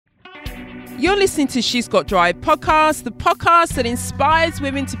You're listening to She's Got Drive podcast, the podcast that inspires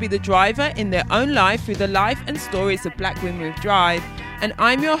women to be the driver in their own life through the life and stories of Black women with drive. And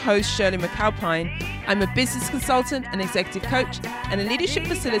I'm your host, Shirley McAlpine. I'm a business consultant, an executive coach, and a leadership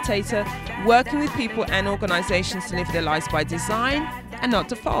facilitator working with people and organizations to live their lives by design and not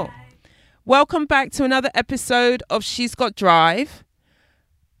default. Welcome back to another episode of She's Got Drive.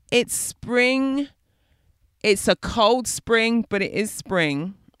 It's spring. It's a cold spring, but it is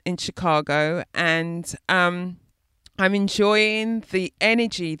spring in Chicago, and I'm enjoying the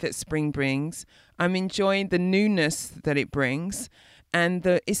energy that spring brings. I'm enjoying the newness that it brings, and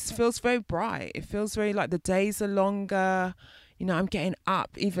it feels very bright. It feels very like the days are longer. You know, I'm getting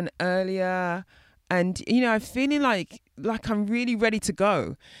up even earlier, and you know, I'm feeling like I'm really ready to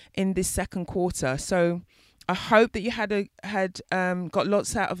go in this second quarter. So I hope that you had got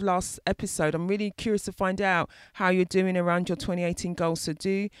lots out of last episode. I'm really curious to find out how you're doing around your 2018 goals. So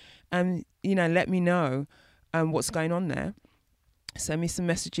do, let me know what's going on there. Send me some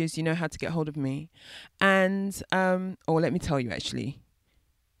messages. You know how to get hold of me. And, or let me tell you actually,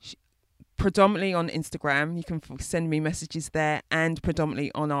 predominantly on Instagram, you can send me messages there, and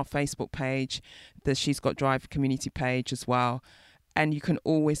predominantly on our Facebook page, the She's Got Drive community page as well. And you can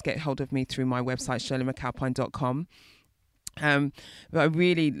always get hold of me through my website, shirleymcalpine.com. But I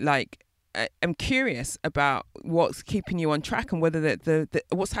really I'm curious about what's keeping you on track, and whether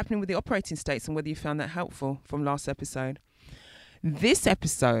what's happening with the operating states, and whether you found that helpful from last episode. This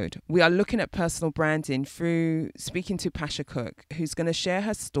episode, we are looking at personal branding through speaking to Pasha Cook, who's going to share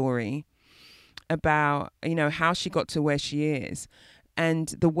her story about, how she got to where she is and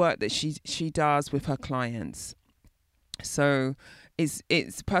the work that she does with her clients. So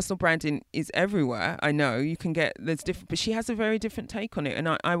it's personal branding is everywhere. I know you can there's different, but she has a very different take on it. And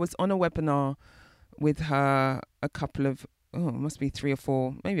I was on a webinar with her a couple of, it must be 3 or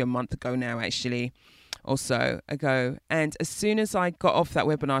 4, maybe a month ago now, actually, or so ago. And as soon as I got off that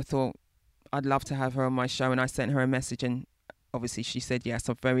webinar, I thought I'd love to have her on my show. And I sent her a message, and obviously she said yes.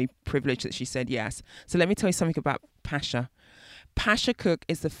 I'm very privileged that she said yes. So let me tell you something about Pasha. Pasha Cook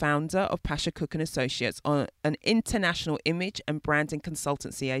is the founder of Pasha Cook & Associates, an international image and branding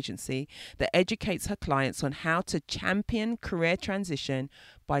consultancy agency that educates her clients on how to champion career transition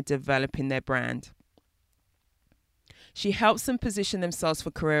by developing their brand. She helps them position themselves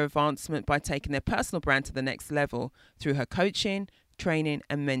for career advancement by taking their personal brand to the next level through her coaching, training,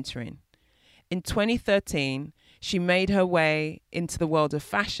 and mentoring. In 2013, she made her way into the world of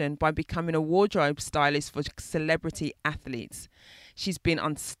fashion by becoming a wardrobe stylist for celebrity athletes. She's been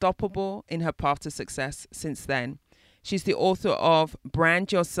unstoppable in her path to success since then. She's the author of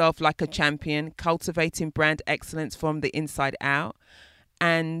Brand Yourself Like a Champion, Cultivating Brand Excellence from the Inside Out,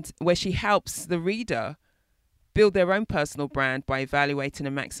 and where she helps the reader build their own personal brand by evaluating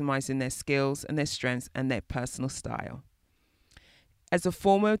and maximizing their skills and their strengths and their personal style. As a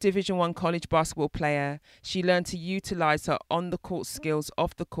former Division I college basketball player, she learned to utilize her on-the-court skills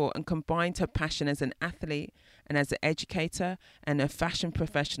off the court, and combined her passion as an athlete and as an educator and a fashion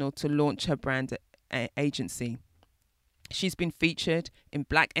professional to launch her brand agency. She's been featured in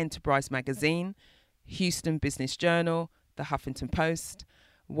Black Enterprise Magazine, Houston Business Journal, The Huffington Post,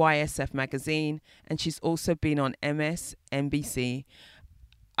 YSF Magazine, and she's also been on MSNBC.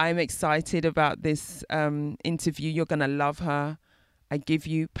 I'm excited about this interview. You're going to love her. I give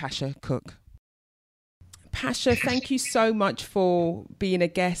you Pasha Cook. Pasha, thank you so much for being a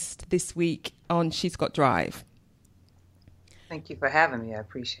guest this week on She's Got Drive. Thank you for having me. I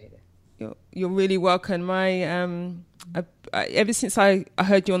appreciate it. You're really welcome. Ever since I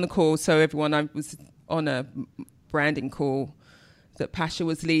heard you on the call, so everyone, I was on a branding call that Pasha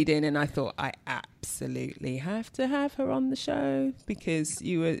was leading, and I thought I absolutely have to have her on the show because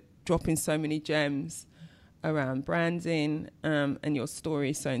you were dropping so many gems around branding, and your story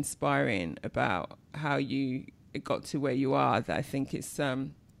is so inspiring about how you got to where you are, that I think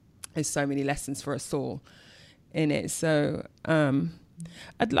there's so many lessons for us all in it. So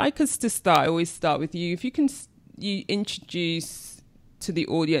I'd like us to start. I always start with you. If you can, you introduce to the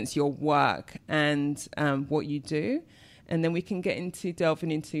audience your work and what you do, and then we can get into delving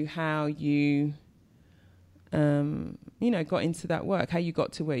into how you got into that work, how you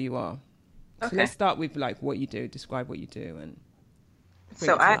got to where you are. Okay. So let's start with what you do, describe what you do, and bring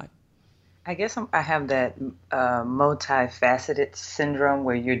it to life. I guess I have that multifaceted syndrome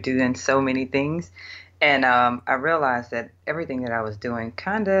where you're doing so many things. And I realized that everything that I was doing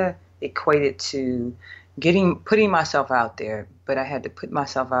kind of equated to putting myself out there, but I had to put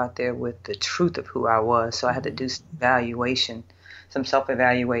myself out there with the truth of who I was. So I had to do some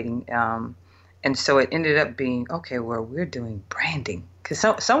self-evaluating. And so it ended up being, okay, well, we're doing branding. because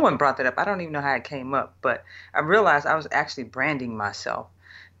someone brought that up. I don't even know how it came up, but I realized I was actually branding myself,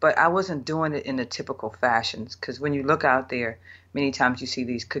 but I wasn't doing it in the typical fashions. Because when you look out there, many times you see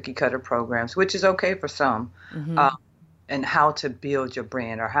these cookie cutter programs, which is okay for some, and how to build your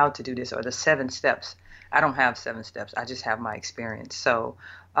brand or how to do this or the 7 steps. I don't have 7 steps. I just have my experience. So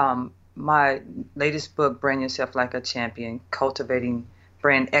my latest book, Brand Yourself Like a Champion, Cultivating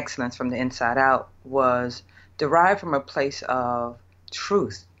Brand Excellence from the Inside Out, was derived from a place of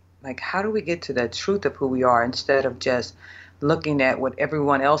truth. Like, how do we get to the truth of who we are instead of just looking at what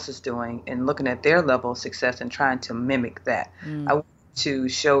everyone else is doing and looking at their level of success and trying to mimic that? I want to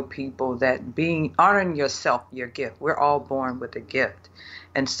show people that honoring yourself, your gift. We're all born with a gift.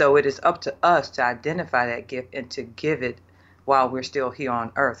 And so it is up to us to identify that gift and to give it while we're still here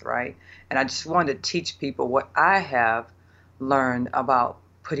on earth, right? And I just wanted to teach people what I have learned about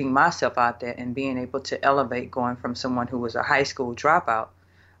putting myself out there and being able to elevate, going from someone who was a high school dropout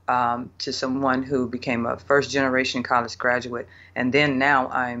to someone who became a first generation college graduate. And then now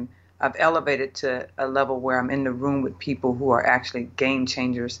I've elevated to a level where I'm in the room with people who are actually game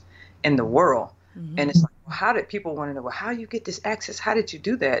changers in the world. And it's like, well, how did people want to know, well, how do you get this access? How did you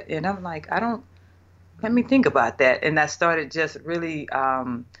do that? And I'm like, let me think about that. And I started just really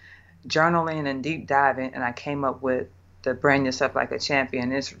journaling and deep diving, and I came up with the Brand Yourself Like a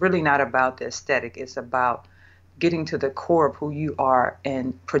Champion. It's really not about the aesthetic. It's about getting to the core of who you are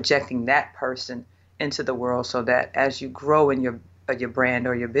and projecting that person into the world so that as you grow in your brand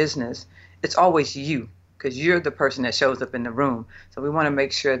or your business, it's always you, because you're the person that shows up in the room. So we want to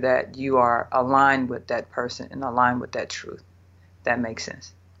make sure that you are aligned with that person and aligned with that truth. That makes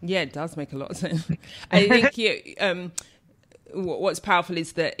sense. Yeah, it does make a lot of sense. I think what's powerful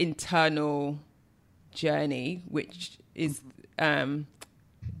is the internal journey, which is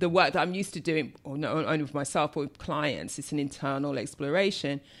the work that I'm used to doing, or not only with myself, but with clients. It's an internal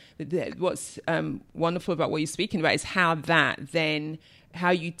exploration. What's wonderful about what you're speaking about is how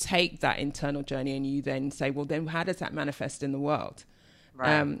you take that internal journey and you then say, well, then how does that manifest in the world?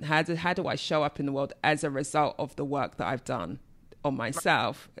 Right. How do I show up in the world as a result of the work that I've done on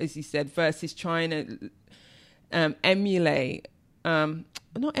myself, as you said, versus trying to emulate, not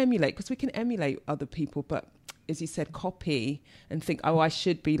emulate, because we can emulate other people, but as you said, copy and think, oh, I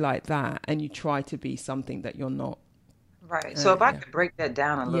should be like that. And you try to be something that you're not. Right. So if I could break that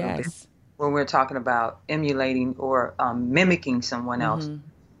down a little bit, when we're talking about emulating or mimicking someone else,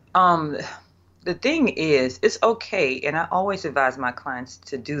 the thing is, it's okay. And I always advise my clients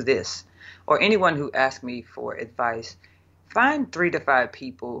to do this, or anyone who asks me for advice. Find 3 to 5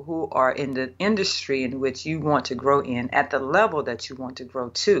 people who are in the industry in which you want to grow in at the level that you want to grow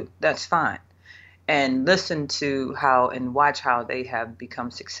to. That's fine. And listen to how and watch how they have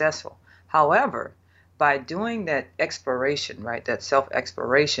become successful. However, by doing that exploration, right, that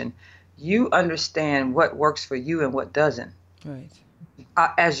self-exploration, you understand what works for you and what doesn't. Right.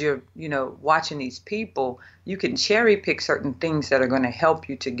 As you're, watching these people, you can cherry pick certain things that are going to help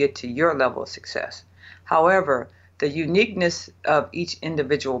you to get to your level of success. However, the uniqueness of each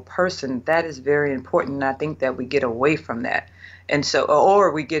individual person, that is very important. And I think that we get away from that. And so,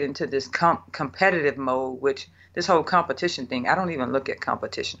 or we get into this competitive mode, which this whole competition thing, I don't even look at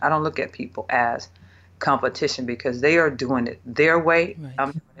competition. I don't look at people as competition because they are doing it their way. Right.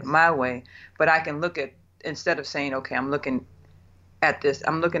 I'm doing it my way. But I can look at, instead of saying, okay, I'm looking at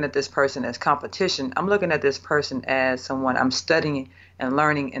this person as competition, I'm looking at this person as someone I'm studying and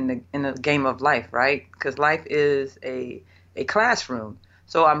learning in the game of life, right? Because life is a classroom.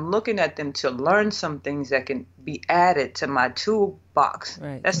 So I'm looking at them to learn some things that can be added to my toolbox.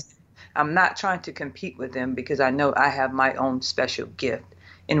 Right. I'm not trying to compete with them because I know I have my own special gift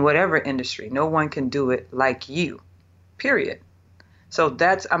in whatever industry. No one can do it like you, period. So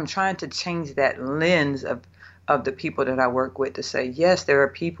I'm trying to change that lens of the people that I work with to say, yes, there are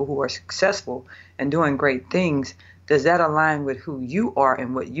people who are successful and doing great things. Does that align with who you are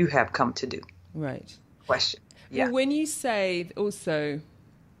and what you have come to do? Right. Question. Yeah. Well, when you say also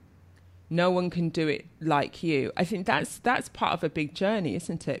no one can do it like you, I think that's part of a big journey,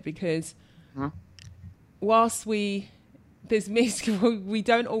 isn't it? Because whilst we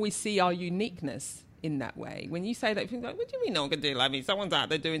don't always see our uniqueness in that way. When you say that, people are like, what do you mean no one can do it like me? Someone's out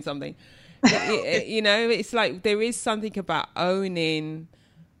there doing something. It's like there is something about owning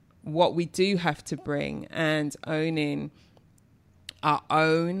what we do have to bring and owning our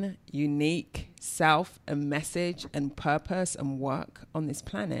own unique self and message and purpose and work on this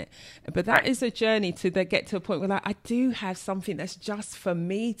planet. But that is a journey to get to a point where like, I do have something that's just for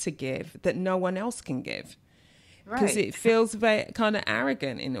me to give that no one else can give. Because it feels very kind of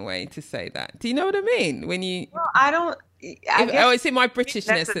arrogant in a way to say that. Do you know what I mean? Well, I don't. I guess It's in my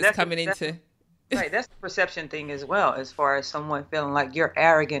Britishness that's coming into. right. That's the perception thing as well, as far as someone feeling like you're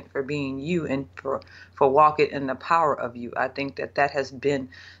arrogant for being you and for walking in the power of you. I think that has been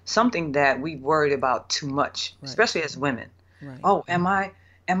something that we've worried about too much, Right. especially as women. Right. Oh, am I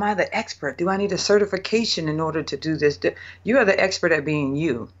the expert? Do I need a certification in order to do this? You are the expert at being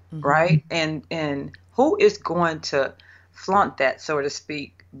you, right? And who is going to flaunt that, so to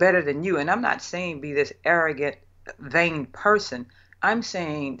speak, better than you? And I'm not saying be this arrogant, vain person. I'm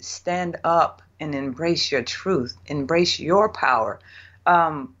saying stand up and embrace your truth, embrace your power.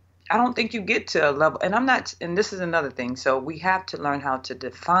 I don't think you get to a level, and this is another thing. So we have to learn how to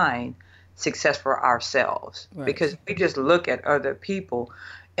define success for ourselves, Right. because we just look at other people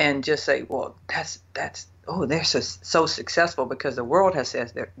and just say, well, they're so successful because the world has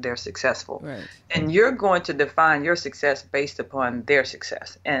said they're successful. Right. And you're going to define your success based upon their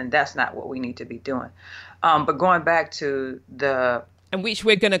success. And that's not what we need to be doing. But going back to and which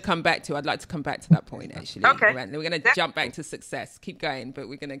we're going to come back to. I'd like to come back to that point, actually. Okay. We're going to jump back to success. Keep going, but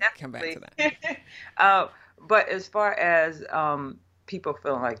we're going to come back to that. But as far as people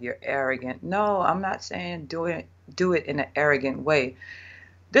feeling like you're arrogant, no, I'm not saying do it in an arrogant way.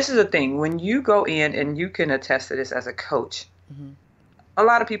 This is the thing. When you go in, and you can attest to this as a coach, a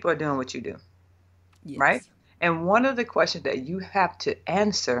lot of people are doing what you do, Yes. right? And one of the questions that you have to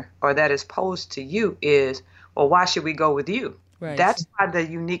answer, or that is posed to you, is, well, why should we go with you? Right. That's why the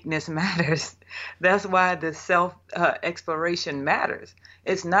uniqueness matters. That's why the self exploration matters.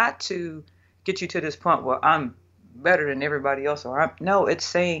 It's not to get you to this point where I'm better than everybody else, or no, it's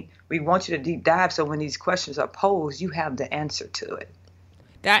saying we want you to deep dive, so when these questions are posed, you have the answer to it.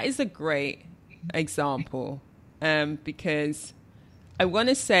 That is a great example, because I want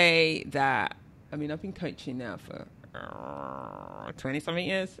to say that, I mean, I've been coaching now for 20-something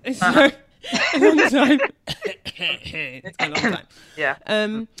years. It's a long time. It's a long time. Yeah.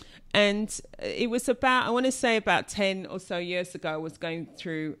 And it was about, I want to say about 10 or so years ago, I was going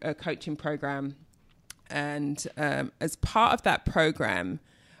through a coaching program. And as part of that program,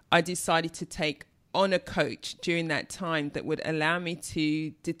 I decided to take on a coach during that time that would allow me to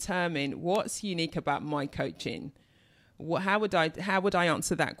determine what's unique about my coaching. How would I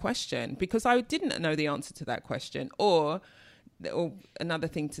answer that question? Because I didn't know the answer to that question. Or another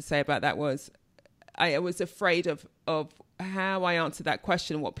thing to say about that was I was afraid of how I answered that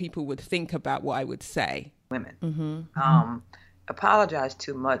question, what people would think about what I would say. Women apologize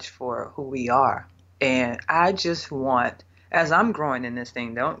too much for who we are. And I just want, as I'm growing in this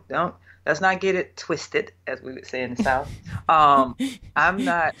thing, let's not get it twisted, as we would say in the South. I'm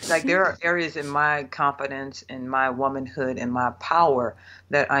not, like, there are areas in my confidence, in my womanhood, and my power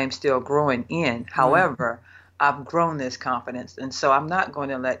that I am still growing in. However, I've grown this confidence. And so I'm not going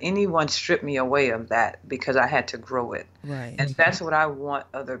to let anyone strip me away of that because I had to grow it. Right. And that's what I want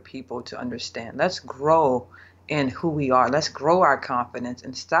other people to understand. Let's grow in who we are. Let's grow our confidence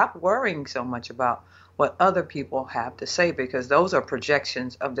and stop worrying so much about what other people have to say, because those are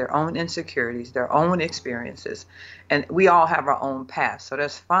projections of their own insecurities, their own experiences. And we all have our own past, so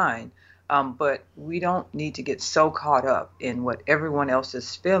that's fine. But we don't need to get so caught up in what everyone else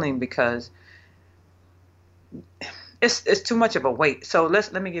is feeling, because it's too much of a weight. So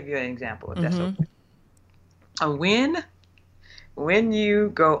let me give you an example, if that's okay. When you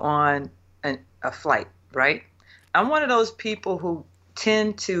go on a flight, right? I'm one of those people who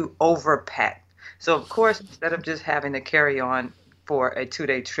tend to overpack. So, of course, instead of just having a carry-on for a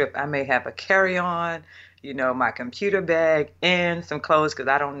 2-day trip, I may have a carry-on, my computer bag, and some clothes, because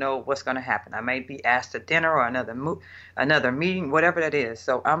I don't know what's going to happen. I may be asked to dinner or another meeting, whatever that is.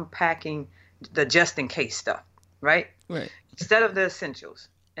 So I'm packing the just-in-case stuff, right? Right. Instead of the essentials.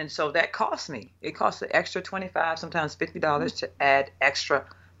 And so that costs me. It costs an extra $25, sometimes $50 to add extra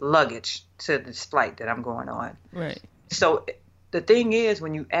luggage to this flight that I'm going on. Right. So the thing is,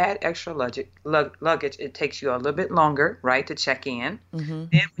 when you add extra luggage, it takes you a little bit longer, right, to check in. Then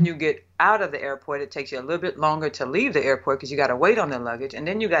when you get out of the airport, it takes you a little bit longer to leave the airport because you got to wait on the luggage. And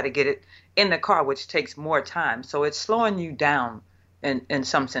then you got to get it in the car, which takes more time. So it's slowing you down in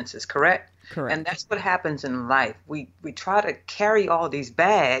some senses, correct? Correct. And that's what happens in life. We try to carry all these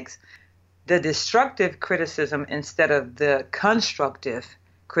bags, the destructive criticism instead of the constructive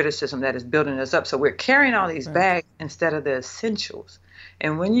criticism that is building us up. So we're carrying all these bags instead of the essentials.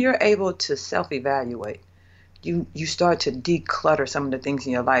 And when you're able to self-evaluate, you start to declutter some of the things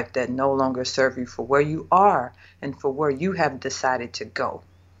in your life that no longer serve you for where you are and for where you have decided to go.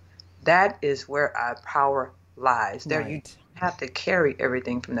 That is where our power lies. There, you don't have to carry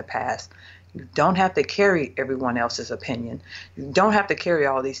everything from the past. You don't have to carry everyone else's opinion. You don't have to carry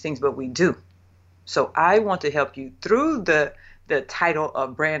all these things, but we do. So I want to help you through the title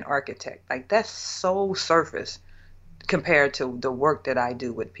of brand architect. Like that's so surface compared to the work that I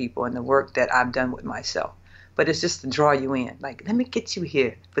do with people and the work that I've done with myself. But it's just to draw you in. Like, let me get you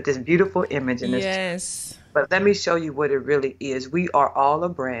here with this beautiful image and this. Yes. But let me show you what it really is. We are all a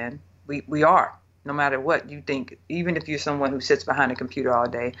brand. We are. No matter what you think, even if you're someone who sits behind a computer all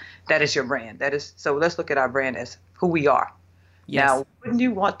day, that is your brand. That is. So let's look at our brand as who we are. Yes. Now, wouldn't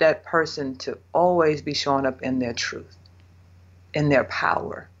you want that person to always be showing up in their truth, in their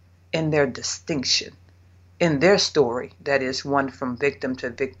power, in their distinction, in their story that is one from victim to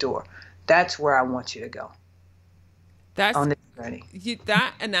victor? That's where I want you to go. That's on this journey.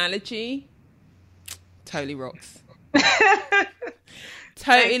 That analogy totally rocks.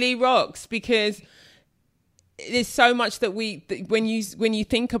 Totally rocks, because there's so much that when you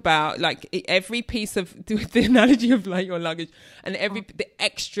think about like every piece of the analogy of like your luggage and the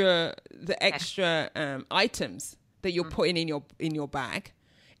extra items that you're putting in your bag,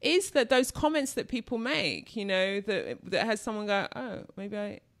 is that those comments that people make, you know, that has someone go, oh,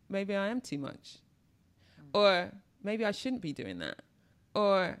 maybe I am too much, or maybe I shouldn't be doing that,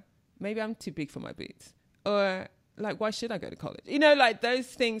 or maybe I'm too big for my boots, or like, why should I go to college? You know, like those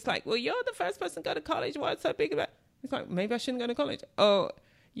things like, well, you're the first person to go to college. What's so big about it? It's like, maybe I shouldn't go to college. Oh,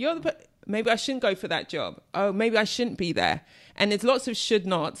 maybe I shouldn't go for that job. Oh, maybe I shouldn't be there. And there's lots of should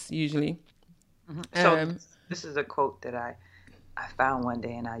nots usually. Mm-hmm. So this is a quote that I found one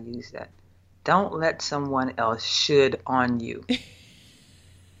day and I use that. Don't let someone else should on you.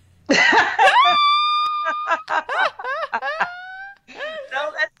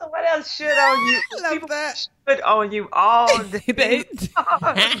 Don't let someone else should on you. I love People that. should on you all day.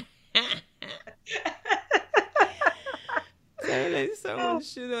 Don't let someone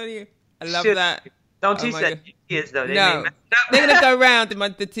should on you. I love Should. that. Don't teach that to kids though. No, they're gonna go around and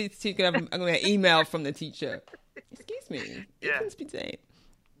the teacher I'm gonna get an email from the teacher. Excuse me, you can speak to.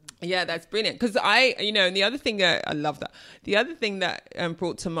 Yeah, that's brilliant. Because and the other thing that I love that. The other thing that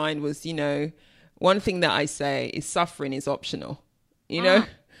brought to mind was, one thing that I say is suffering is optional.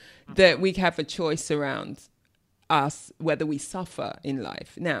 That we have a choice around us whether we suffer in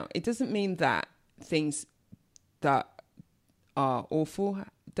life. Now, it doesn't mean that things that are awful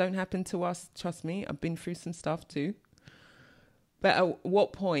don't happen to us. Trust me, I've been through some stuff too. But at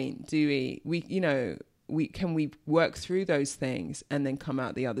what point do can we work through those things and then come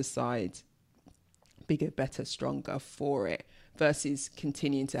out the other side bigger, better, stronger for it, versus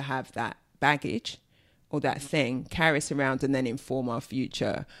continuing to have that baggage or that thing carry us around and then inform our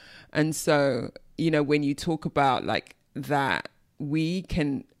future. And so, when you talk about like that, we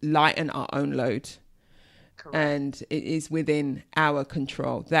can lighten our own load. Correct. And it is within our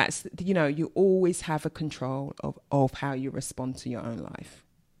control. That's, you always have a control of how you respond to your own life.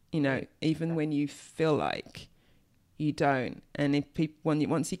 Even when you feel like you don't. And if people,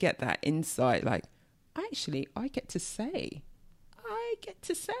 once you get that insight, like, actually, I get to say.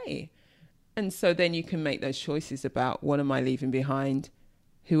 And so then you can make those choices about what am I leaving behind?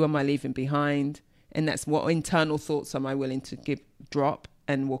 Who am I leaving behind? And that's what internal thoughts am I willing to drop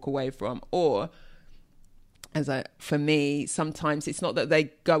and walk away from? Or, for me, sometimes it's not that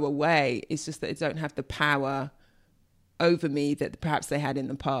they go away. It's just that they don't have the power over me that perhaps they had in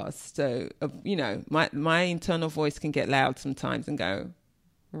the past. So, my internal voice can get loud sometimes and go,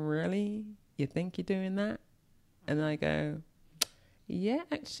 really? You think you're doing that? And I go, yeah,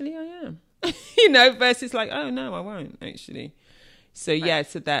 actually I am. Versus like, oh no, I won't actually. So right.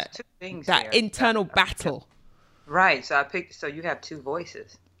 So that internal battle. Right. So you have two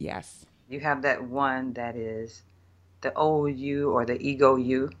voices. Yes. You have that one that is the old you or the ego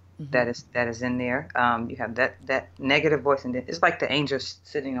you. Mm-hmm. that is in there. You have that negative voice, and it's like the angel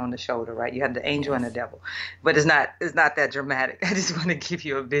sitting on the shoulder, right? You have the angel and the devil, but it's not that dramatic. I just want to give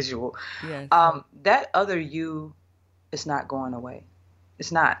you a visual. Yes. That other you is not going away.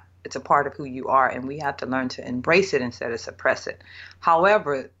 It's not. It's a part of who you are, and we have to learn to embrace it instead of suppress it.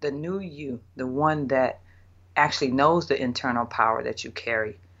 However, the new you, the one that actually knows the internal power that you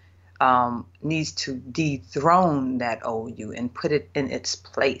carry, needs to dethrone that old you and put it in its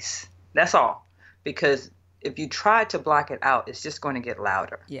place. That's all. Because if you try to block it out, it's just going to get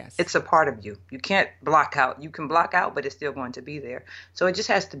louder. Yes. It's a part of you. You can't block out. You can block out, but it's still going to be there. So it just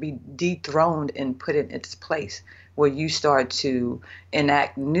has to be dethroned and put in its place, where you start to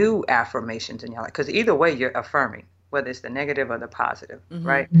enact new affirmations in your life. Because either way, you're affirming, whether it's the negative or the positive, mm-hmm.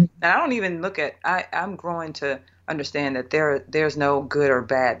 right? And I don't even look at, I'm growing to understand that there's no good or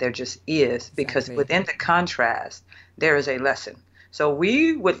bad. There just is, because within the contrast, there is a lesson. So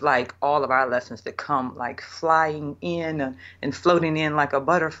we would like all of our lessons to come like flying in and floating in like a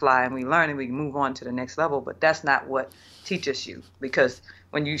butterfly, and we learn and we move on to the next level. But that's not what teaches you, because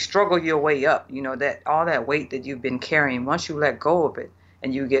when you struggle your way up, you know that all that weight that you've been carrying, once you let go of it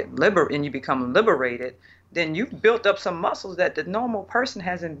and you get and you become liberated, then you've built up some muscles that the normal person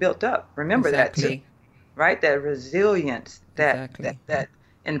hasn't built up. Remember that too, Exactly. right? That resilience, Exactly. that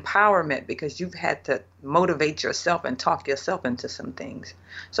empowerment, because you've had to motivate yourself and talk yourself into some things.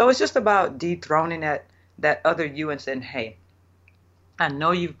 So it's just about dethroning that other you and saying, "Hey, I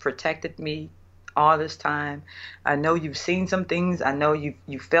know you've protected me all this time. I know you've seen some things. I know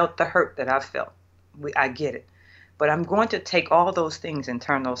you felt the hurt that I felt. I get it. But I'm going to take all those things and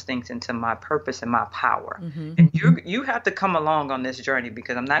turn those things into my purpose and my power. Mm-hmm. And you have to come along on this journey,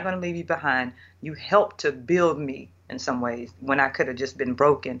 because I'm not going to leave you behind. You helped to build me in some ways when I could have just been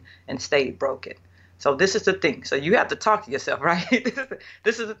broken and stayed broken. So this is the thing. So you have to talk to yourself, right?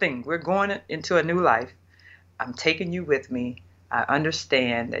 This is the thing. We're going into a new life. I'm taking you with me. I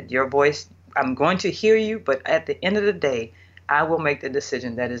understand that your voice, I'm going to hear you, but at the end of the day, I will make the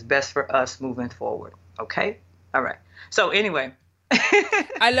decision that is best for us moving forward. Okay? All right. So anyway.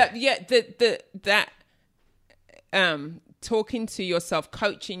 I love, yeah, that talking to yourself,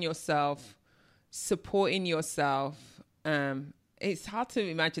 coaching yourself, supporting yourself. It's hard to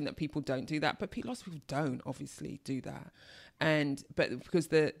imagine that people don't do that, but lots of people don't obviously do that. But because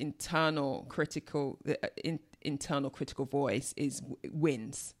the internal critical voice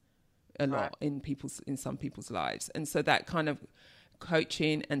wins a lot in some people's lives. And so that kind of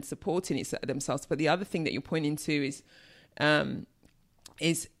coaching and supporting themselves. But the other thing that you're pointing to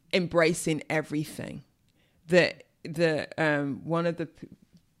is embracing everything. One of the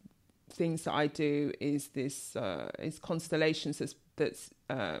things that I do is this is constellations. That's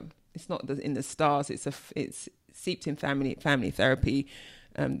it's not in the stars. It's seeped in family therapy.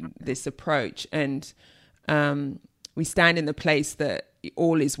 This approach, and we stand in the place that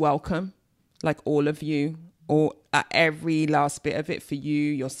all is welcome, like all of you, or every last bit of it for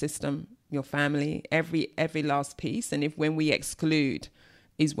you, your system, your family, every last piece. And when we exclude,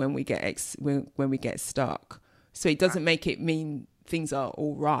 is when we get when we get stuck. So it doesn't make it mean things are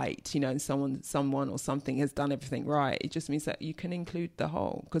all right, you know, and someone or something has done everything right. It just means that you can include the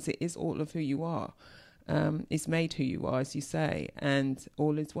whole, because it is all of who you are. It's made who you are, as you say, and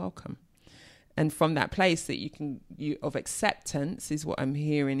all is welcome. And from that place that of acceptance is what I'm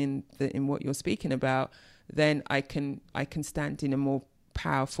hearing in what you're speaking about. Then I can stand in a more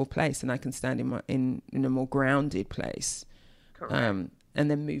powerful place, and I can stand in a more grounded place. Correct. And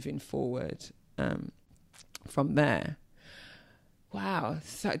then moving forward from there. Wow,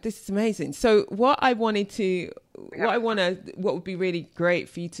 so this is amazing. So what would be really great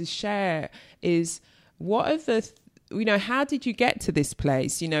for you to share is, what are how did you get to this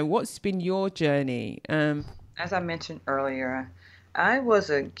place? You know, what's been your journey? As I mentioned earlier, I was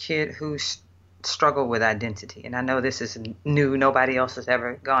a kid who struggled with identity, and I know this is new. Nobody else has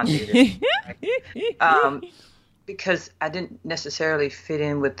ever gone through this. Because I didn't necessarily fit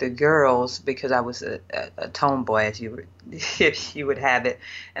in with the girls, because I was a tomboy, as if you would have it.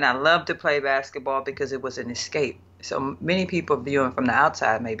 And I loved to play basketball because it was an escape. So many people viewing from the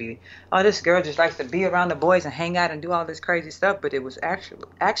outside maybe, oh, this girl just likes to be around the boys and hang out and do all this crazy stuff. But it was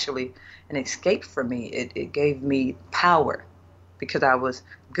actually an escape for me. It gave me power because I was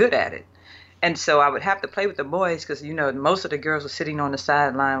good at it. And so I would have to play with the boys because, you know, most of the girls were sitting on the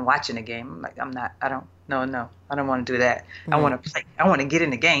sideline watching the game. I'm like, I don't want to do that. Mm-hmm. I want to play. I want to get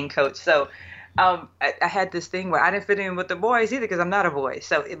in the game, coach. So I had this thing where I didn't fit in with the boys either because I'm not a boy.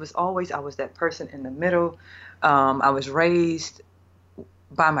 So it was always, I was that person in the middle. I was raised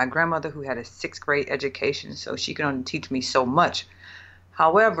by my grandmother who had a 6th grade education, so she could only teach me so much.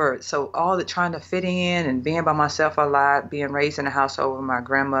 However, so all the trying to fit in and being by myself a lot, being raised in a household with my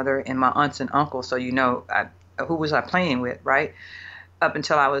grandmother and my aunts and uncles. So, you know, who was I playing with, right? Up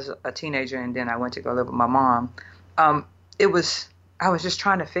until I was a teenager, and then I went to go live with my mom. I was just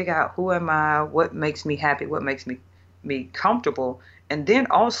trying to figure out, who am I? What makes me happy? What makes me comfortable? And then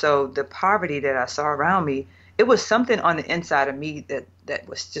also the poverty that I saw around me. It was something on the inside of me that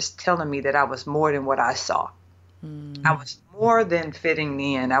was just telling me that I was more than what I saw. I was more than fitting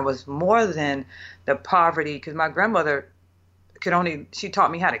in. I was more than the poverty, because my grandmother she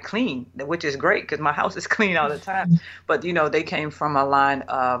taught me how to clean, which is great because my house is clean all the time. But, you know, they came from a line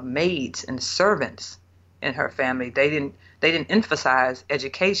of maids and servants in her family. They didn't emphasize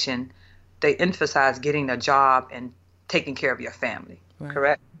education. They emphasized getting a job and taking care of your family. Right.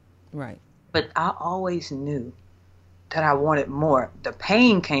 Correct? Right. But I always knew that I wanted more. The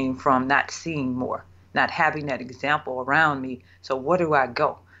pain came from not seeing more. not having that example around me. So where do I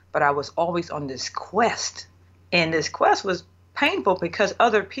go? But I was always on this quest. And this quest was painful because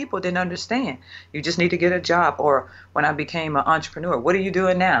other people didn't understand. You just need to get a job. Or when I became an entrepreneur, what are you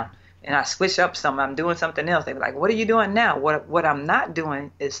doing now? And I switch up something, I'm doing something else. They were like, what are you doing now? What I'm not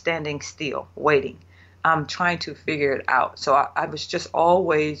doing is standing still, waiting. I'm trying to figure it out. So I was just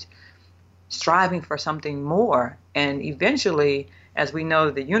always striving for something more. And eventually, as we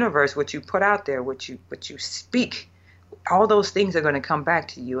know, the universe, what you put out there, what you speak, all those things are going to come back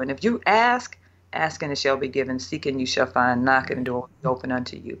to you. And if you ask and it shall be given, seek and you shall find, knock and the door will be open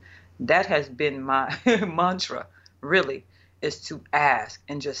unto you. That has been my mantra, really, is to ask.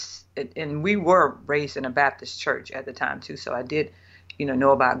 And we were raised in a Baptist church at the time too. So I did,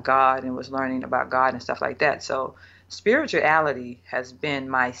 know about God and was learning about God and stuff like that. So spirituality has been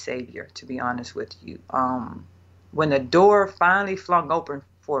my savior, to be honest with you. When the door finally flung open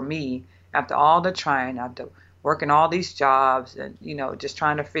for me, after all the trying, after working all these jobs and, just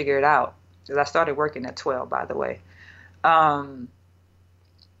trying to figure it out, because I started working at 12, by the way. I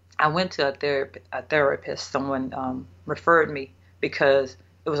went to a therapist. Someone referred me because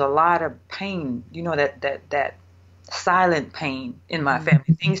it was a lot of pain, that silent pain in my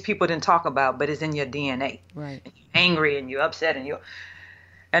family, things people didn't talk about, but it's in your DNA. Right. And you're angry and you're upset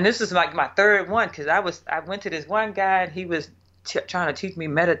and this is like my third one, because I went to this one guy and he was trying to teach me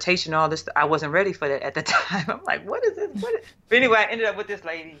meditation, all this. I wasn't ready for that at the time. I'm like, what is this? But anyway, I ended up with this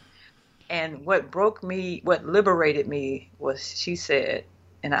lady. And what liberated me was she said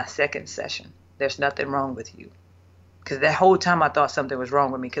in our second session, there's nothing wrong with you. Because that whole time I thought something was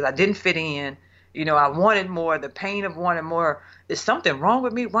wrong with me because I didn't fit in. I wanted more, the pain of wanting more. Is something wrong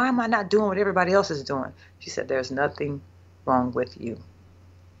with me? Why am I not doing what everybody else is doing? She said, there's nothing wrong with you.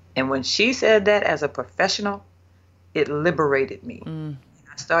 And when she said that as a professional, it liberated me.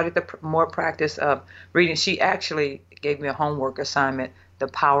 I started the more practice of reading. She actually gave me a homework assignment, The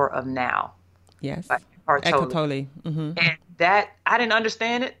Power of Now. Yes. By Eckhart Tolle. Mm-hmm. And that, I didn't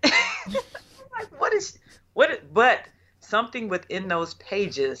understand it. Like, but something within those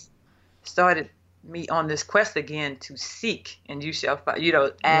pages started me on this quest again to seek, and you shall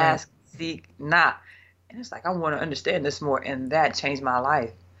find, ask, seek, knock. And it's like, I want to understand this more. And that changed my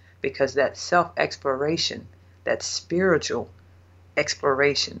life, because that self-exploration, that spiritual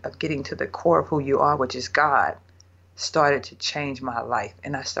exploration of getting to the core of who you are, which is God, started to change my life.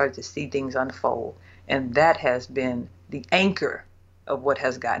 And I started to see things unfold. And that has been the anchor of what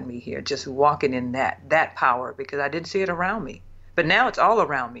has gotten me here, just walking in that power, because I didn't see it around me. But now it's all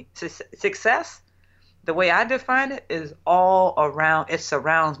around me. Success, the way I define it, is all around. It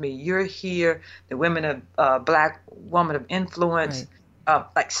surrounds me. You're here, the women of Black woman of influence, right.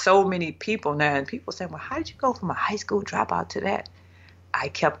 Like so many people now. And people say, well, how did you go from a high school dropout to that? I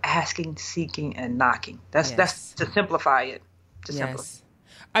kept asking, seeking, and knocking. That's to simplify it.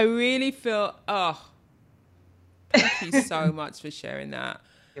 I really feel, thank you so much for sharing that.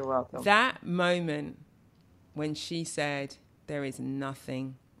 You're welcome. That moment when she said, there is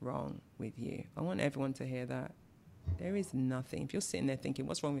nothing wrong with you. I want everyone to hear that. There is nothing. If you're sitting there thinking,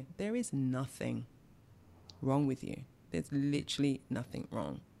 what's wrong with you? There is nothing wrong with you. There's literally nothing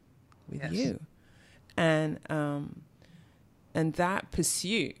wrong with you. And that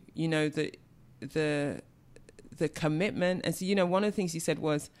pursuit, the commitment. And so, one of the things you said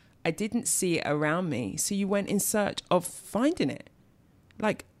was, I didn't see it around me. So you went in search of finding it.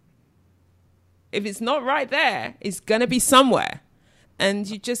 Like, if it's not right there, it's going to be somewhere. And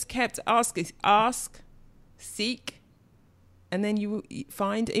you just kept ask, seek, and then you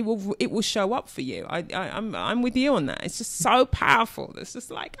find it will show up for you. I'm with you on that. It's just so powerful. It's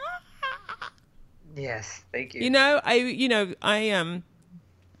just like, Yes, thank you. I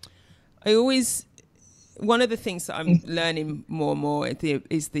always, one of the things that I'm learning more and more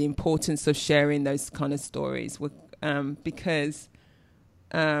is the importance of sharing those kind of stories because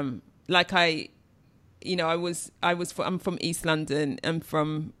I'm from East London, and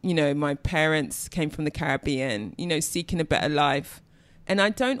from, my parents came from the Caribbean, seeking a better life. And I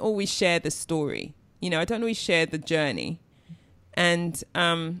don't always share the story, I don't always share the journey. And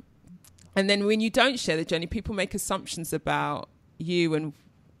then when you don't share the journey, people make assumptions about you and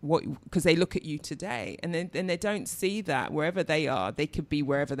because they look at you today, and then they don't see that wherever they are, they could be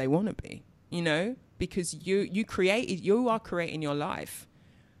wherever they want to be, because you are creating your life.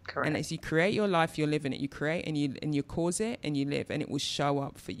 Correct. And as you create your life, you're living it. You create and you cause it and you live, and it will show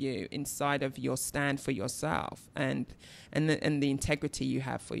up for you inside of your stand for yourself and the integrity you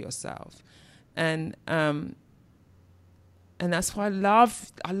have for yourself. And that's why I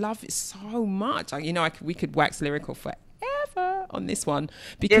love it so much. We could wax lyrical forever on this one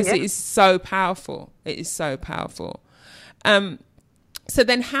because Yeah. it is so powerful. It is so powerful. So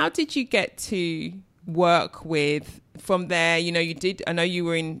then how did you get to work with from there? You know, I know you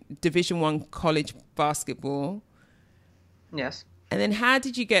were in Division 1 college basketball. Yes. And then how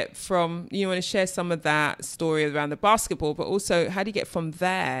did you get from, you want to share some of that story around the basketball, but also how do you get from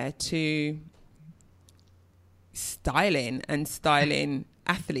there to styling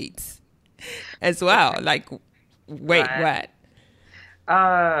athletes as well? Like, wait, Right.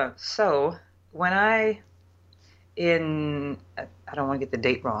 what? So when I don't want to get the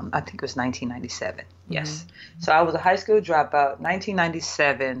date wrong. I think it was 1997. Yes. So I was a high school dropout.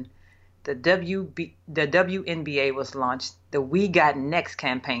 1997, the WNBA was launched. The We Got Next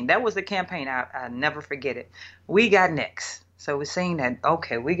campaign. That was the campaign. I never forget it. We Got Next. So we're saying that,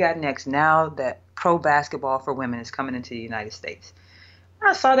 okay, we got next now that pro basketball for women is coming into the United States.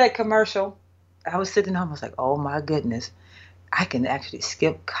 I saw that commercial. I was sitting home. I was like, oh my goodness. I can actually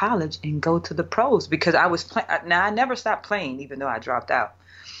skip college and go to the pros because I was playing. Now, I never stopped playing, even though I dropped out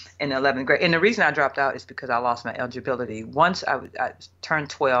in 11th grade. And the reason I dropped out is because I lost my eligibility. Once I turned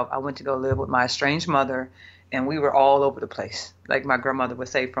 12, I went to go live with my estranged mother, and we were all over the place. Like my grandmother would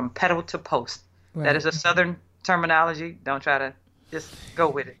say, from pedal to post. Right. That is a Southern terminology. Don't try to just go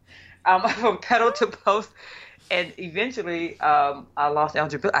with it. From pedal to post. And eventually, I lost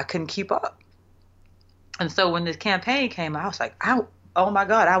eligibility. I couldn't keep up. And so when this campaign came, I was like, oh my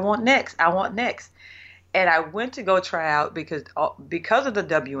God, I want next. I want next. And I went to go try out because of the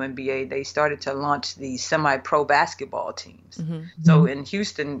WNBA, they started to launch the semi-pro basketball teams. Mm-hmm. So in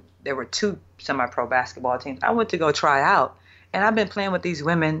Houston, there were 2 semi-pro basketball teams. I went to go try out, and I've been playing with these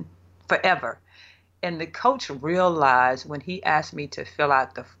women forever. And the coach realized when he asked me to fill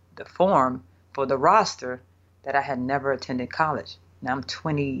out the form for the roster that I had never attended college. Now I'm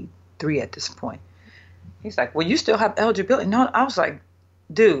 23 at this point. He's like, well, you still have eligibility. No, I was like,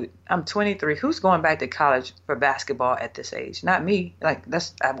 dude, I'm 23. Who's going back to college for basketball at this age? Not me. Like,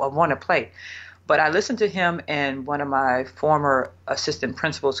 I want to play. But I listened to him and one of my former assistant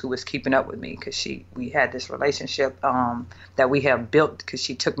principals who was keeping up with me because we had this relationship that we have built because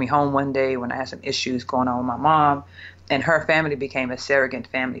she took me home one day when I had some issues going on with my mom. And her family became a surrogate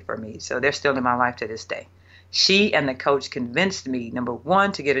family for me. So they're still in my life to this day. She and the coach convinced me, number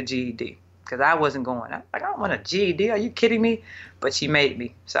one, to get a GED. Because I wasn't going. I don't want a GED. Are you kidding me? But she made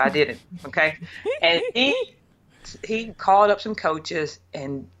me. So I did it. Okay. And he called up some coaches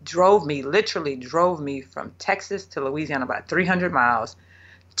and literally drove me from Texas to Louisiana, about 300 miles,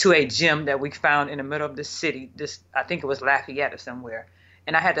 to a gym that we found in the middle of the city. I think it was Lafayette or somewhere.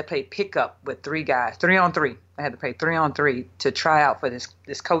 And I had to play pickup with 3 guys, 3-on-3. I had to play 3-on-3 to try out for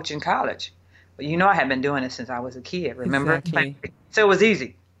this coach in college. But you know I had been doing it since I was a kid, remember? Exactly. So it was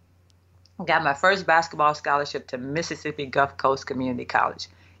easy. Got my first basketball scholarship to Mississippi Gulf Coast Community College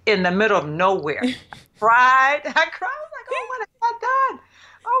in the middle of nowhere. I cried. I was like, oh, what have I done?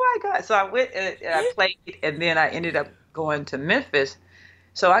 Oh, my God. So I went and I played, and then I ended up going to Memphis.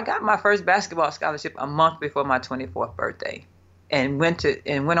 So I got my first basketball scholarship a month before my 24th birthday and went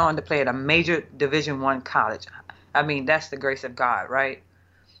on to play at a major Division I college. I mean, that's the grace of God, right?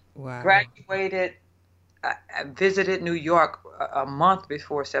 Wow. Graduated. I visited New York a month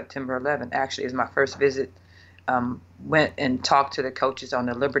before September 11th, actually, is my first visit. Went and talked to the coaches on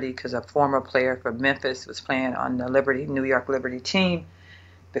the Liberty because a former player from Memphis was playing on the New York Liberty team.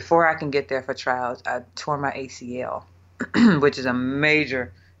 Before I can get there for trials, I tore my ACL, which is a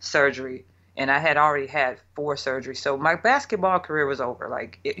major surgery. And I had already had 4 surgeries. So my basketball career was over.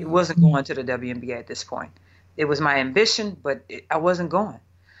 Like, it wasn't going to the WNBA at this point. It was my ambition, but I wasn't going.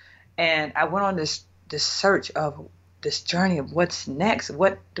 And I went on this search of this journey of what's next.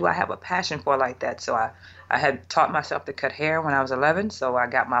 What do I have a passion for like that? So I had taught myself to cut hair when I was 11, so I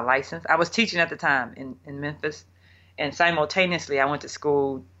got my license. I was teaching at the time in Memphis, and simultaneously I went to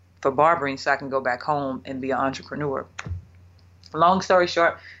school for barbering so I can go back home and be an entrepreneur. Long story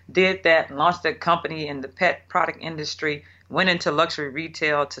short, did that, launched a company in the pet product industry, went into luxury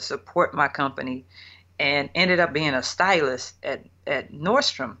retail to support my company, and ended up being a stylist at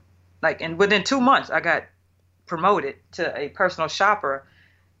Nordstrom. And within 2 months, I got promoted to a personal shopper,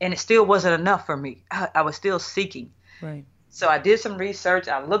 and it still wasn't enough for me. I was still seeking. Right. So I did some research.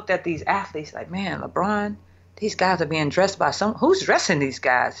 I looked at these athletes like, man, LeBron, these guys are being dressed by who's dressing these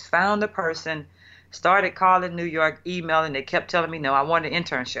guys? Found the person, started calling New York, emailing. They kept telling me, no, I want an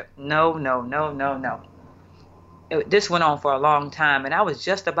internship. No. This went on for a long time, and I was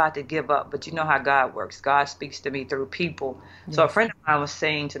just about to give up. But you know how God works. God speaks to me through people. Yes. So a friend of mine was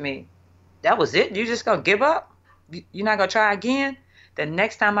saying to me, that was it? You just going to give up? You're not going to try again? The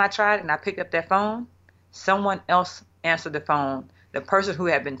next time I tried and I picked up that phone, someone else answered the phone. The person who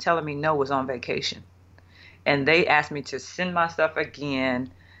had been telling me no was on vacation. And they asked me to send my stuff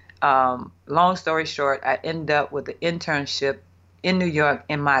again. Long story short, I ended up with an internship in New York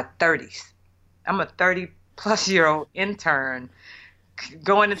in my 30s. I'm a 30-plus-year-old intern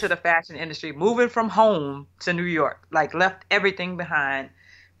going into the fashion industry, moving from home to New York, like left everything behind,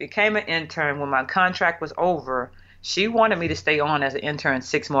 became an intern. When my contract was over, she wanted me to stay on as an intern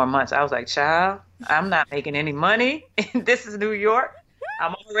 6 more months. I was like, child, I'm not making any money. This is New York.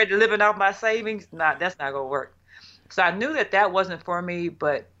 I'm already living off my savings. Nah, that's not going to work. So I knew that that wasn't for me.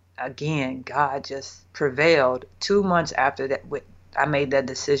 But again, God just prevailed. 2 months after that, I made that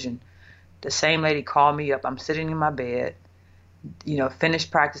decision. The same lady called me up. I'm sitting in my bed,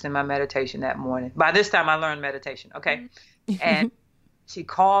 finished practicing my meditation that morning. By this time, I learned meditation. Okay. And she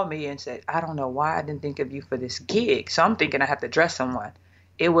called me and said, I don't know why I didn't think of you for this gig. So I'm thinking I have to dress someone.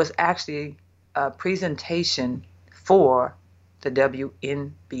 It was actually a presentation for the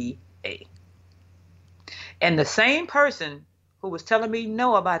WNBA. And the same person who was telling me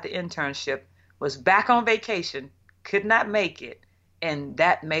no about the internship was back on vacation, could not make it. And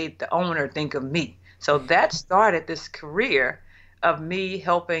that made the owner think of me. So that started this career of me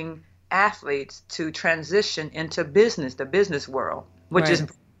helping athletes to transition into business, the business world, which is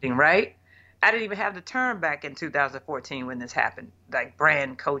branding, right? I didn't even have the term back in 2014 when this happened, like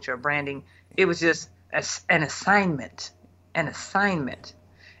brand coach or branding. It was just an assignment. And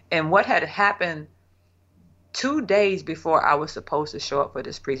what had happened 2 days before I was supposed to show up for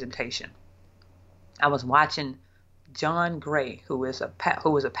this presentation, I was watching John Gray, who was a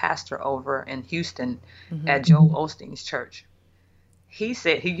pastor over in Houston at Joel Osteen's church. He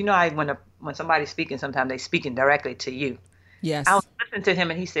said, when somebody's speaking, sometimes they're speaking directly to you. Yes. I was listening to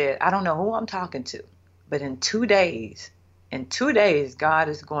him and he said, I don't know who I'm talking to, but in 2 days, God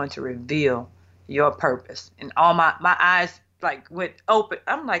is going to reveal your purpose. And all my eyes like went open.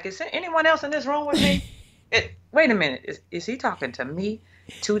 I'm like, is there anyone else in this room with me? Wait a minute. Is he talking to me?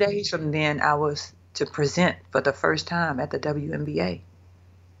 2 days from then, I was to present for the first time at the WNBA.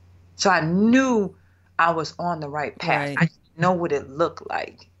 So I knew I was on the right path. Right. I didn't know what it looked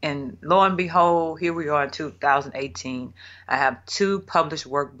like. And lo and behold, here we are in 2018. I have 2 published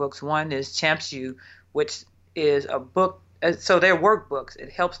workbooks. One is Champs U, which is a book. So they're workbooks.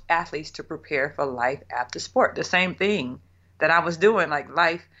 It helps athletes to prepare for life after sport. The same thing that I was doing, like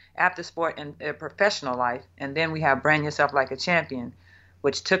life after sport and professional life. And then we have Brand Yourself Like a Champion,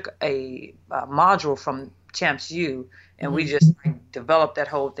 which took a module from Champs U, and we just developed that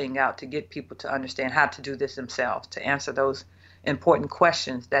whole thing out to get people to understand how to do this themselves, to answer those important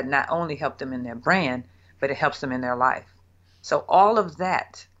questions that not only help them in their brand, but it helps them in their life. So all of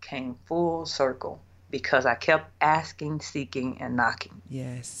that came full circle because I kept asking, seeking, and knocking.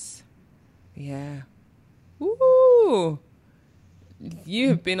 Yes. Yeah. Ooh. You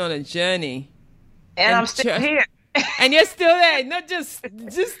have been on a journey. And I'm still here. And you're still there, not just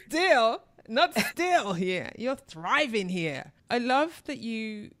still here. You're thriving here. I love that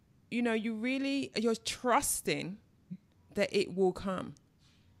you're trusting that it will come.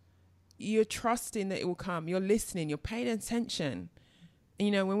 You're trusting that it will come. You're listening. You're paying attention.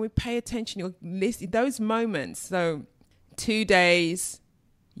 When we pay attention, you're listening. Those moments. So 2 days,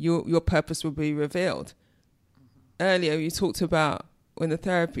 your purpose will be revealed. Earlier, you talked about when your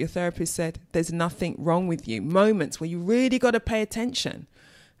therapist said, there's nothing wrong with you. Moments where you really got to pay attention.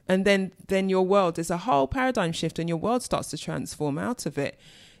 And then your world, there's a whole paradigm shift and your world starts to transform out of it,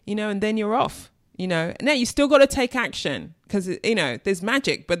 and then you're off, and then you still got to take action because, there's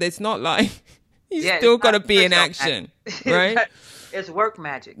magic, but it's not like still got to be in action, right? It's work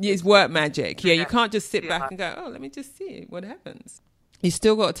magic. It's work magic. Yeah. You can't just sit back and go, oh, let me just see what happens. You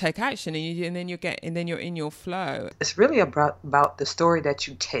still got to take action, and then you're in your flow. It's really about the story that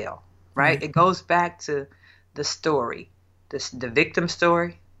you tell, right? Mm-hmm. It goes back to the story, the victim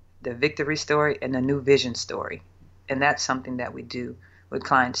story, the victory story, and the new vision story. And that's something that we do with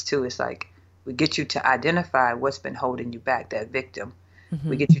clients too. It's like we get you to identify what's been holding you back, that victim. Mm-hmm.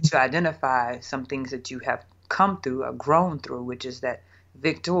 We get you to identify some things that you have come through or grown through, which is that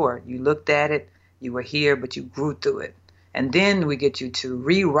victor. You looked at it, you were here, but you grew through it. And then we get you to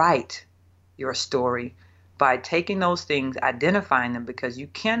rewrite your story by taking those things, identifying them, because you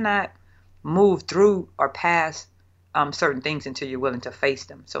cannot move through or past certain things until you're willing to face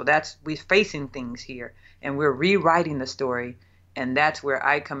them. So we're facing things here and we're rewriting the story. And that's where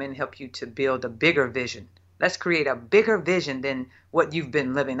I come in and help you to build a bigger vision. Let's create a bigger vision than what you've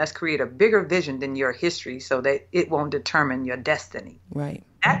been living. Let's create a bigger vision than your history so that it won't determine your destiny. Right.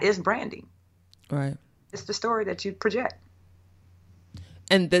 That is branding. Right. It's the story that you project.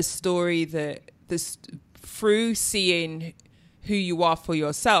 And the story through seeing who you are for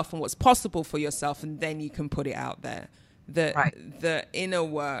yourself and what's possible for yourself, and then you can put it out there. The inner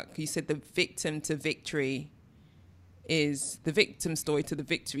work, you said the victim to victory is the victim story to the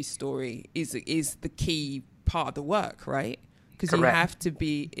victory story is the key part of the work, right? Because you have to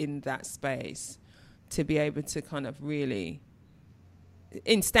be in that space to be able to kind of really,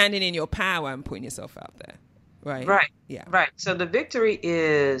 in standing in your power and putting yourself out there, right? Right. Yeah. Right. So the victory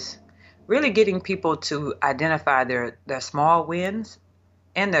is really getting people to identify their small wins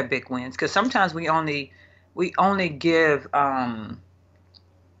and their big wins. Because sometimes we only give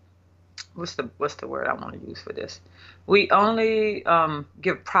what's the word I want to use for this? We only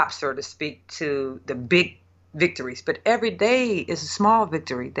give props, so to speak, to the big victories, but every day is a small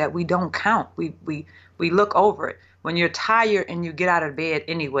victory that we don't count. We look over it. When you're tired and you get out of bed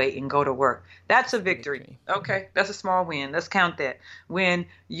anyway and go to work, that's a victory. Okay, that's a small win. Let's count that. When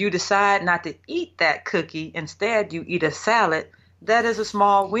you decide not to eat that cookie, instead you eat a salad, that is a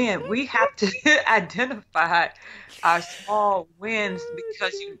small win. We have to identify our small wins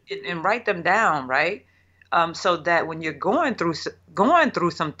because and write them down, right? So that when you're going through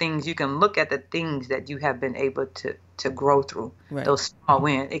some things, you can look at the things that you have been able to grow through. Right. Those small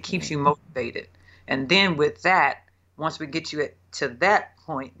wins. It keeps you motivated. And then with that, once we get you to that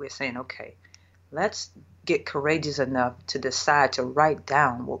point, we're saying, okay, let's get courageous enough to decide to write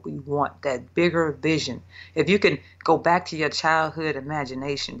down what we want, that bigger vision. If you can go back to your childhood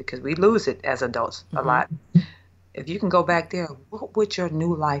imagination, because we lose it as adults a lot. If you can go back there, what would your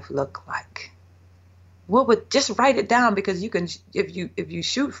new life look like? What would, just write it down, because you can, if you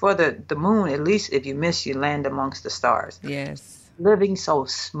shoot for the moon, at least if you miss, you land amongst the stars. Yes. Living so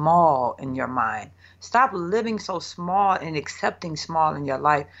small in your mind. Stop living so small and accepting small in your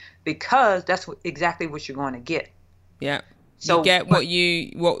life, because that's exactly what you're going to get. Yeah. So you get what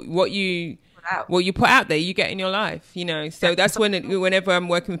you put out there, you get in your life, you know. So that's whenever I'm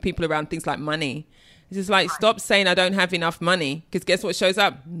working with people around things like money, it's just like, stop saying I don't have enough money, because guess what shows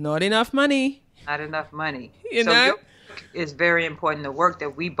up? Not enough money. Not enough money. You know? Your work is very important. The work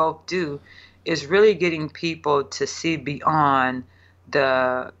that we both do is really getting people to see beyond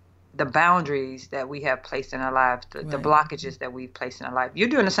the boundaries that we have placed in our lives, the blockages that we placed in our life. You're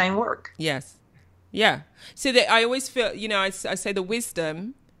doing the same work. Yes. Yeah. So that I always feel, you know, I say the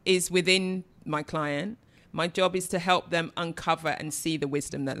wisdom is within my client. My job is to help them uncover and see the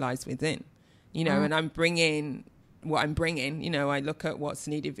wisdom that lies within, you know, and I'm bringing what I'm bringing. You know, I look at what's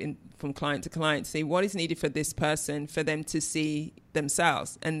needed from client to client, see what is needed for this person, for them to see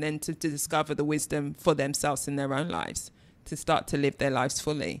themselves, and then to discover the wisdom for themselves in their own lives, to start to live their lives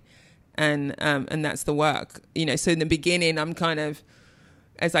fully. And that's the work, you know. So in the beginning, I'm kind of,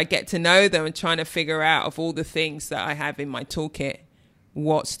 as I get to know them and trying to figure out, of all the things that I have in my toolkit,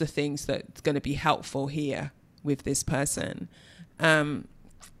 what's the things that's going to be helpful here with this person.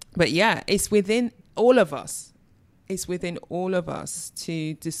 But yeah, it's within all of us. It's within all of us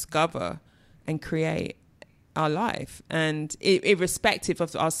to discover and create our life, and irrespective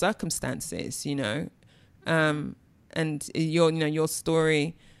of our circumstances, you know. And your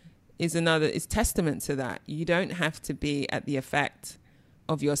story is testament to that. You don't have to be at the effect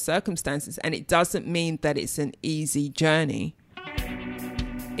of your circumstances, and it doesn't mean that it's an easy journey,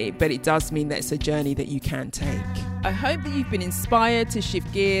 but it does mean that it's a journey that you can take. I hope that you've been inspired to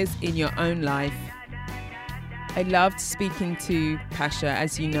shift gears in your own life. I loved speaking to Pasha,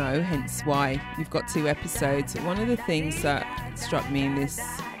 as you know, hence why we've got 2 episodes. One of the things that struck me in this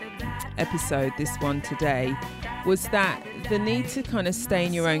episode, this one today, was that the need to kind of stay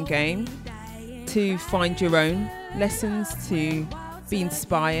in your own game, to find your own lessons, to be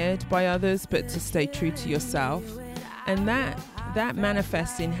inspired by others, but to stay true to yourself. And that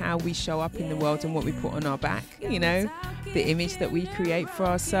manifests in how we show up in the world and what we put on our back, you know. The image that we create for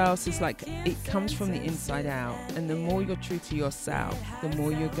ourselves is like, it comes from the inside out. And the more you're true to yourself, the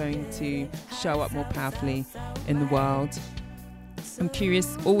more you're going to show up more powerfully in the world. I'm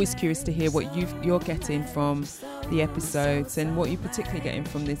always curious to hear what you're getting from the episodes, and what you're particularly getting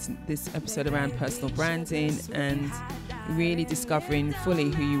from this episode around personal branding and really discovering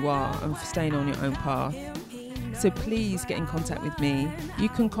fully who you are and staying on your own path. So please get in contact with me. You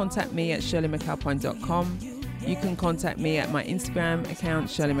can contact me at shirleymcalpine.com. You can contact me at my Instagram account,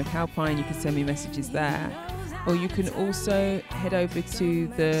 Shirley McAlpine. You can send me messages there. Or you can also head over to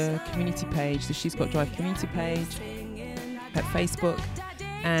the community page, the She's Got Drive community page at Facebook,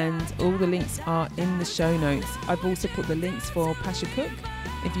 and all the links are in the show notes. I've also put the links for Pasha Cook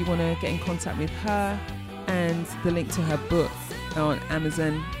if you want to get in contact with her, and the link to her book on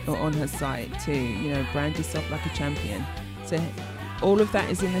Amazon or on her site too, you know, Brand Yourself Like a Champion. So all of that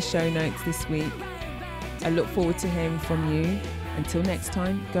is in the show notes this week. I look forward to hearing from you. Until next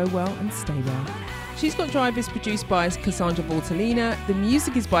time, go well and stay well. She's Got Drive is produced by Cassandra Bortolina. The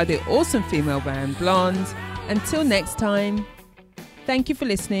music is by the awesome female band Blonde. Until next time, thank you for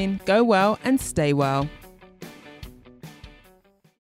listening. Go well and stay well.